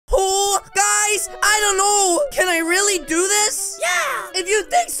guys, I don't know. Can I really do this? Yeah. If you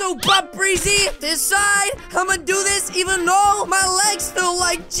think so, Bob Breezy, this side, I'ma do this even though my legs feel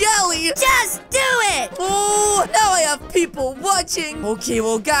like jelly. Just do it. Oh, now I have people watching. Okay,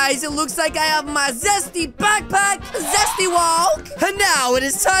 well, guys, it looks like I have my zesty backpack, zesty walk. And now it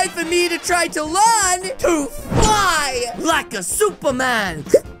is time for me to try to learn to fly like a Superman.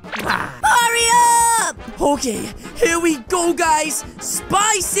 Hurry up! Okay, here we go, guys.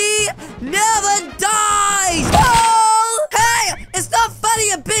 Spicy never dies. Oh! Hey, it's not funny,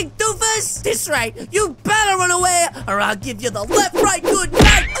 you big doofus. That's right, you better run away or I'll give you the left, right, good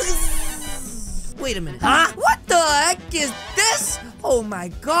night. Wait a minute, huh? What the heck is this? Oh my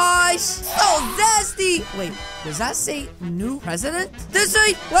gosh, so zesty. Wait, does that say new president? This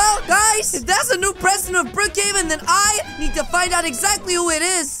right? Well, guys, if that's a new president of Brookhaven, then I need to find out exactly who it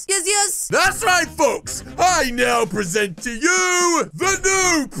is. Yes, yes. That's right, folks. I now present to you the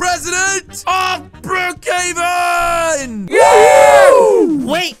new president of Brookhaven. Woo!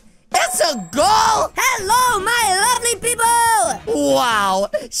 Wait, it's a girl? Hello, my lovely people! Wow,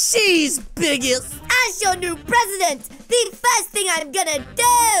 she's biggest. As your new president, the first thing I'm gonna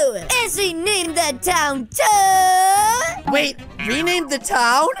do is rename the town to... Wait, rename the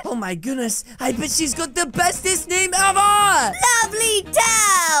town? Oh my goodness, I bet she's got the bestest name ever! Lovely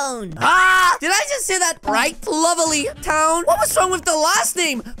Town! Ah! Did I just say that right? Lovely Town? What was wrong with the last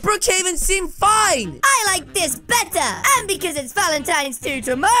name? Brookhaven seemed fine! I like this better! And because it's Valentine's Day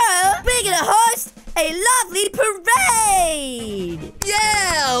tomorrow, we're gonna host a lovely parade!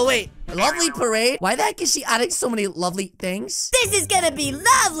 Yeah! Wait, lovely parade? Why the heck is she adding so many lovely things? This is gonna be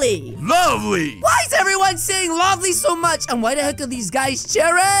lovely! Lovely. Why is everyone saying lovely so much? And why the heck are these guys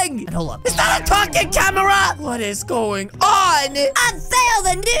cheering? And hold up, is that a talking camera? What is going on? Unveil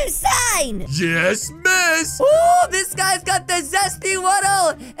the new sign! Yes, miss. Oh, this guy's got the zesty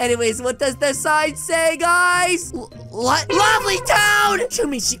waddle. Anyways, what does the sign say, guys? What? Lovely Town! You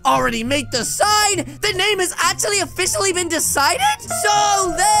mean she already made the sign? The name has actually officially been decided?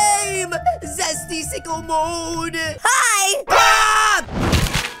 So lame! Zesty sicko mode! Hi! Ah!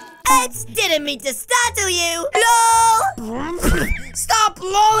 Didn't mean to startle you! LOL! Stop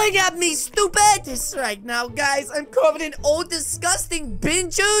lolling at me, stupid! That's right now, guys. I'm covered in old, disgusting bin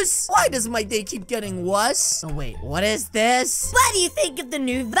juice. Why does my day keep getting worse? Oh, wait, what is this? What do you think of the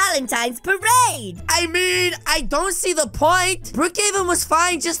new Valentine's parade? I mean, I don't see the point. Brookhaven was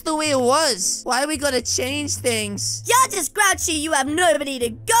fine just the way it was. Why are we gonna change things? You're just grouchy you have nobody to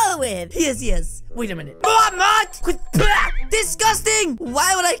go with. Yes, yes. Wait a minute. No, I'm not! Disgusting!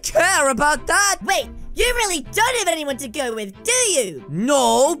 Why would I care about that? Wait, you really don't have anyone to go with, do you?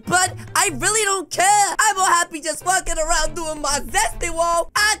 No, but I really don't care. I'm all happy just walking around doing my zesty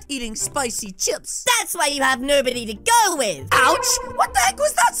walk and eating spicy chips. That's why you have nobody to go with. Ouch! What the heck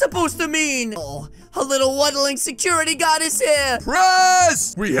was that supposed to mean? Oh, a little waddling security guard is here.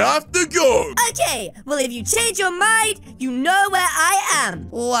 Press. We have to go. Okay, well if you change your mind, you know where I am.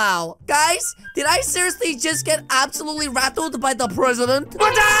 Wow. Guys, did I seriously just get absolutely rattled by the president?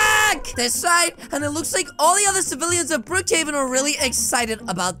 Attack! This side, and it looks like all the other civilians of Brookhaven are really excited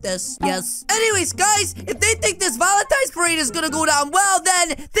about this. Yes. Anyways, guys, if they think this Valentine's parade is gonna go down well, then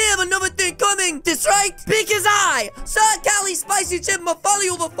they have another thing coming. That's right, because I, Sir Cali Spicy Chip Mafali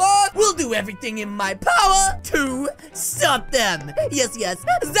Overford, will do everything in my power to stop them. Yes, yes.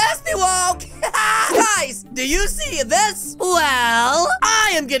 Zesty walk. Guys, do you see this? Well,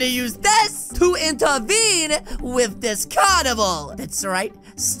 I am gonna use this to intervene with this carnival. That's right,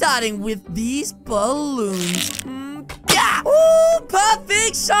 starting with these balloons. Yeah! Ooh,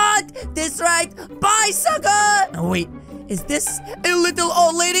 perfect shot! That's right, bye, sucker! Oh, wait, is this a little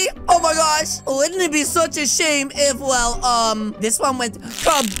old lady? Oh my gosh, wouldn't it be such a shame if, well, this one went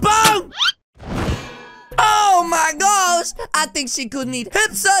kaboom! Oh my gosh! I think she could need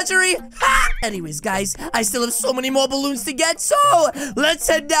hip surgery. Ha! Anyways, guys, I still have so many more balloons to get, so let's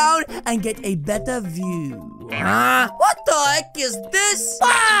head down and get a better view. What the heck is this?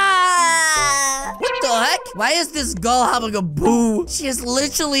 Ah! What the heck? Why is this girl having a boo? She is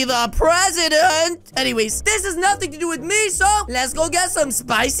literally the president. Anyways, this has nothing to do with me, so let's go get some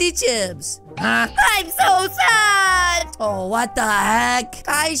spicy chips. I'm so sad! Oh, what the heck?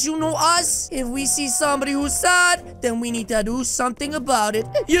 Guys, you know us. If we see somebody who's sad, then we need to do something about it.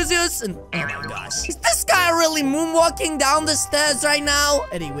 Yes, yes. And oh my gosh. Is this guy really moonwalking down the stairs right now?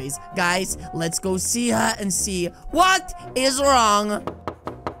 Anyways, guys, let's go see her and see what is wrong.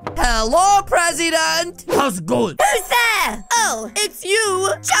 Hello, President! How's it going? Who's there? Oh, it's you,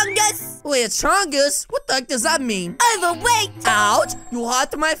 Chungus! Wait, Chungus? What the heck does that mean? Overweight! Ouch! You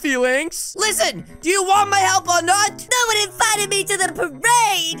hurt my feelings. Listen, do you want my help or not? No one invited me to the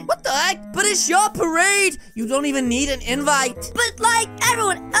parade! What the heck? But it's your parade. You don't even need an invite. But like,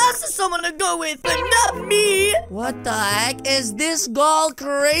 everyone else has someone to go with, but not me. What the heck? Is this girl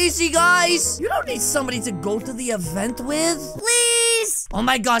crazy, guys? You don't need somebody to go to the event with. Please. Oh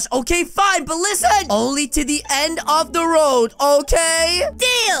my gosh. Okay, fine. But listen, only to the end of the road, okay?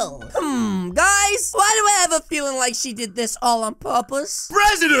 Deal. Guys, why do I have a feeling like she did this all on purpose?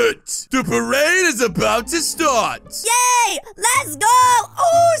 President, the parade is about to start. Yay, let's go.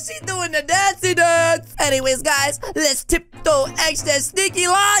 Oh, she's doing the dancey dance. Anyways, guys, let's tiptoe extra sneaky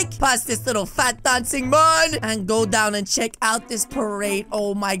like past this little fat dancing man and go down and check out this parade.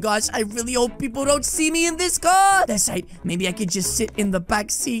 Oh my gosh, I really hope people don't see me in this car. That's right, maybe I could just sit in the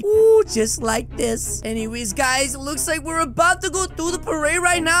back seat. Ooh, just like this. Anyways, guys, it looks like we're about to go through the parade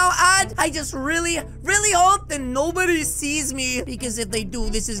right now, and I just really hope that nobody sees me, because if they do,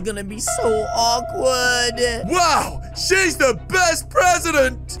 this is gonna be so awkward. Wow, she's the best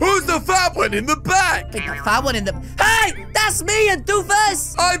president. Who's the fat one in the back? Wait, the fat one in the... Hey, that's me, you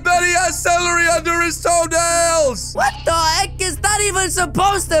doofus. I bet he has celery under his toenails. What the heck is that even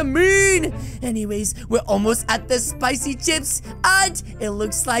supposed to mean? Anyways, we're almost at the spicy chips, and it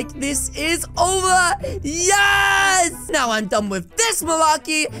looks like this is over. Yes! Now I'm done with this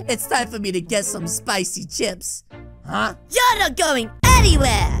malarkey. It's time for me to get some spicy chips. Huh? You're not going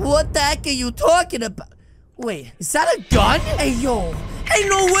anywhere. What the heck are you talking about? Wait, is that a gun? Hey, yo. Hey,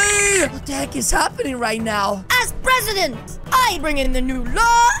 no way! What the heck is happening right now? As president, I bring in the new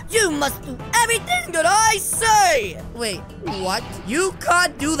law. You must do everything that I say. Wait, what? You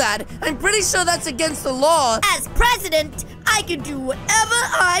can't do that. I'm pretty sure that's against the law. As president, I can do whatever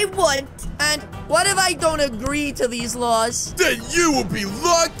I want. And what if I don't agree to these laws? Then you will be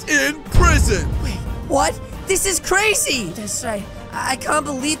locked in prison. Wait, what? This is crazy. That's right. I can't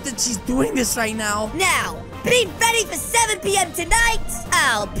believe that she's doing this right now. Now, be ready for 7 p.m. tonight.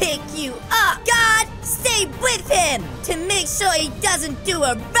 I'll pick you up. God, stay with him to make sure he doesn't do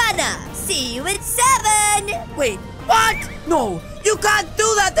a runner. See you at 7. Wait, what? No, you can't do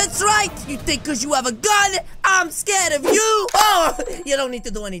that. That's right. You think because you have a gun, I'm scared of you? Oh, you don't need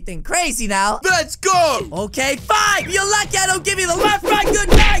to do anything crazy now. Let's go. Okay, fine. You're lucky I don't give you the left right good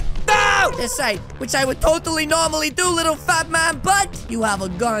night. No! That's right, which I would totally normally do, little fat man, but you have a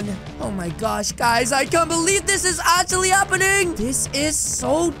gun. Oh my gosh, guys, I can't believe this is actually happening. This is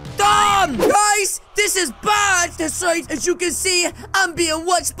so dumb. Guys, this is bad. That's right, as you can see, I'm being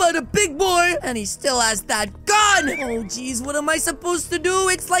watched by the big boy, and he still has that gun. Oh, geez, what am I supposed to do?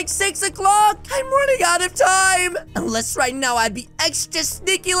 It's like 6 o'clock. I'm running out of time. Unless right now I'd be extra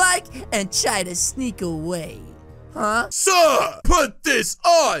sneaky-like and try to sneak away. Huh? Sir, put this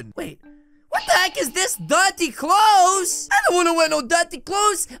on. Wait, what the heck is this? Dirty clothes? I don't want to wear no dirty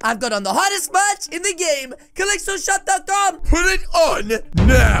clothes. I've got on the hottest match in the game. CalixoShop.com. Put it on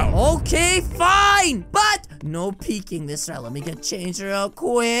now. Okay, fine. But no peeking this right. Let me get changed real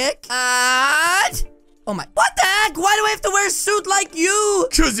quick. And... oh my... what the heck? Why do I have to wear a suit like you?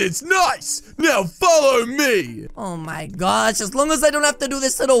 'Cause it's nice. Now follow me. Oh my gosh, as long as I don't have to do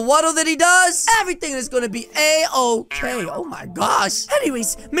this little waddle that he does, everything is gonna be A-okay. Oh my gosh.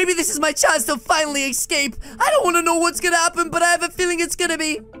 Anyways, maybe this is my chance to finally escape. I don't want to know what's gonna happen, but I have a feeling it's gonna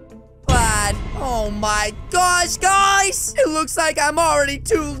be bad. Oh my gosh, guys. It looks like I'm already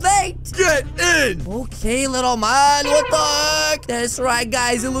too late. Get in. Okay, little man, what the heck? That's right,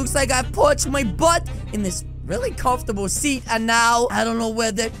 guys. It looks like I punched my butt in this really comfortable seat, and now I don't know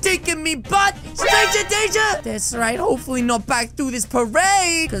where they're taking me, but stranger danger. That's right, hopefully not back through this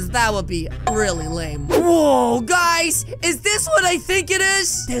parade, because that would be really lame. Whoa, guys, is this what I think it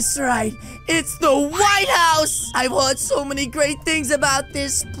is? That's right, it's the White House. I've heard so many great things about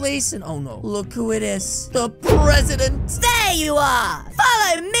this place, and oh no, look who it is, the president. There you are.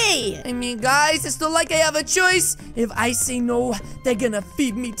 Follow me. I mean, guys, it's not like I have a choice. If I say no, they're gonna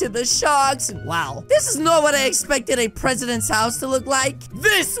feed me to the sharks. And wow, this is not what I expected a president's house to look like.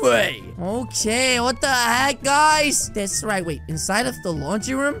 This way. Okay, what the heck, guys? That's right. Wait, inside of the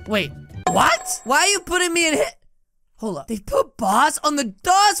laundry room? Wait, what? Why are you putting me in here? Hold up. They put bars on the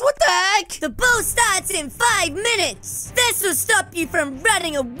doors? What the heck? The ball starts in 5 minutes. This will stop you from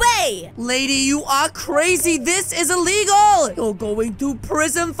running away. Lady, you are crazy. This is illegal. You're going to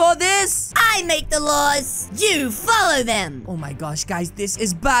prison for this. I make the laws. You follow them. Oh my gosh, guys, this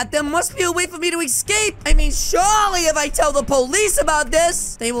is bad. There must be a way for me to escape. I mean, surely if I tell the police about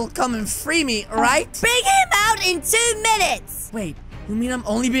this, they will come and free me, right? Bring him out in 2 minutes. Wait. You mean I'm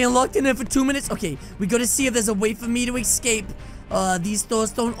only being locked in there for 2 minutes? Okay, we gotta see if there's a way for me to escape. These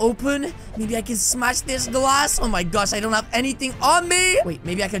doors don't open. Maybe I can smash this glass. Oh my gosh, I don't have anything on me. Wait,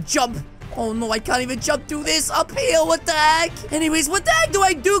 maybe I can jump. Oh no, I can't even jump through this up here. What the heck? Anyways, what the heck do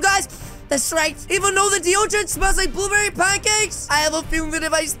I do, guys? That's right. Even though the deodorant smells like blueberry pancakes, I have a feeling that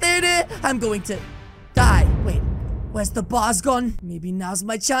if I stay there, I'm going to die. Wait, where's the boss gone? Maybe now's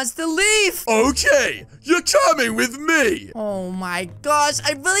my chance to leave. Okay, you're coming with me. Oh my gosh,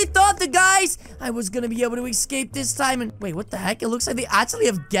 I really thought I was gonna be able to escape this time. And wait, what the heck? It looks like they actually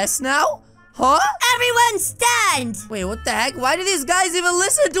have guests now. Huh? Everyone stand! Wait, what the heck? Why do these guys even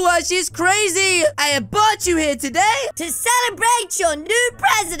listen to us? She's crazy! I have brought you here today To celebrate your new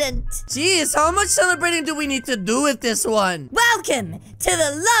president! Jeez, how much celebrating do we need to do with this one? Welcome to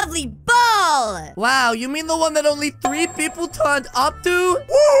the lovely ball! Wow, you mean the one that only 3 people turned up to?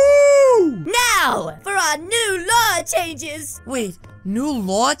 Woo! Now, for our new law changes! Wait, new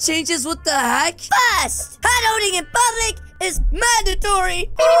law changes? What the heck? First, hat-owning in public is mandatory!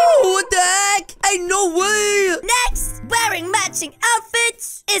 Oh, what the heck? Ain't no way! Next, wearing matching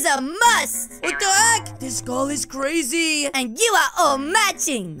outfits is a must! What the heck? This girl is crazy. And you are all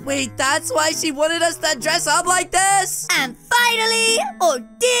matching! Wait, that's why she wanted us to dress up like this? And finally,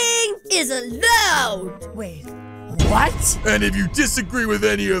 ording is allowed! Wait, what? And if you disagree with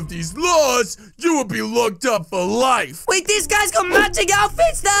any of these laws, you will be locked up for life. Wait, these guys got matching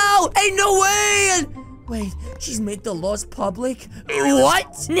outfits now! Ain't no way! Wait, she's made the laws public?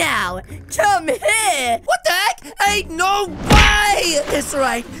 What? Now, come here! What the heck? Ain't no way! That's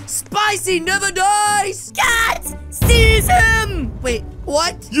right, Spicy never dies! Cat! Seize him! Wait,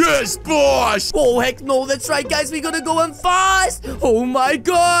 what? Yes, boss. Oh, heck no, that's right, guys, we gotta go in fast! Oh my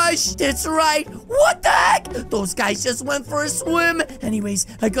gosh, that's right! What the heck? Those guys just went for a swim! Anyways,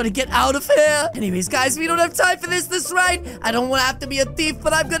 I gotta get out of here! Anyways, guys, we don't have time for this, that's right! I don't wanna have to be a thief,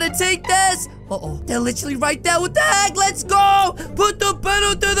 but I'm gonna take this! Uh-oh, they're literally right there, what the heck? Let's go! Put the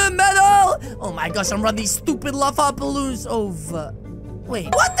pedal to the metal! Oh my gosh, I'm running these stupid love heart balloons over. Wait,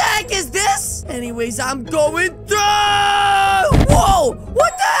 what the heck is this? Anyways, I'm going through! Whoa!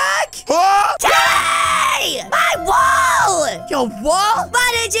 What the heck? Huh? Kelly! My wall! Your wall?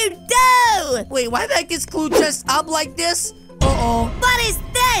 What did you do? Wait, why the heck is Clue dressed up like this? Uh-oh. What is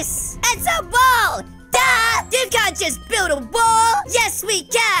this? It's a wall! Duh! You can't just build a wall! Yes, we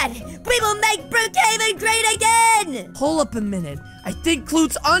can! We will make Brookhaven great again! Hold up a minute. I think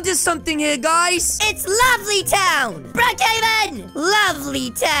Clute's onto something here, guys. It's Lovely Town! Brookhaven!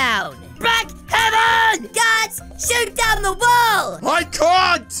 Lovely Town! Brookhaven! Guards, shoot down the wall! I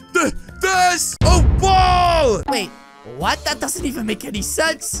can't. There's a wall. Wait, what? That doesn't even make any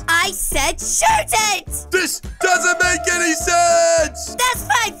sense. I said shoot it! This doesn't make any sense. That's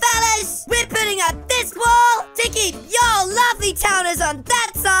right, fellas! We're putting up this wall to keep your Lovely Towners on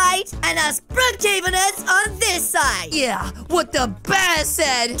that side and us Brookhaveners on this side! Yeah, what the bear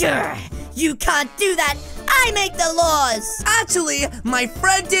said. Grr, you can't do that! I make the laws! Actually, my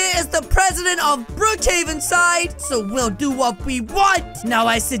friend here is the president of Brookhaven side, so we'll do what we want. Now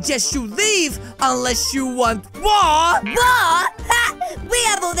I suggest you leave unless you want war. War? Ha! We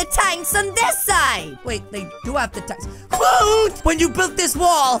have all the tanks on this side! Wait, they do have the tanks. Clute! When you built this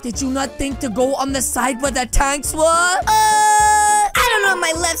wall, did you not think to go on the side where the tanks were? I don't know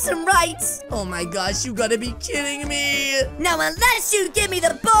my lefts and rights. Oh my gosh, you gotta be kidding me. Now, unless you give me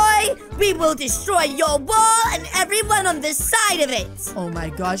the boy, we will destroy your wall and everyone on the side of it. Oh my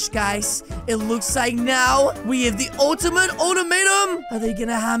gosh, guys. It looks like now we have the ultimate ultimatum. Are they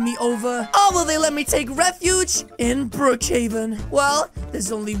gonna hand me over? Or will they let me take refuge in Brookhaven? Well,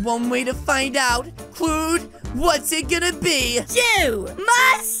 there's only one way to find out. Clute, what's it gonna be? You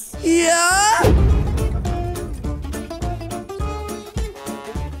must Yeah?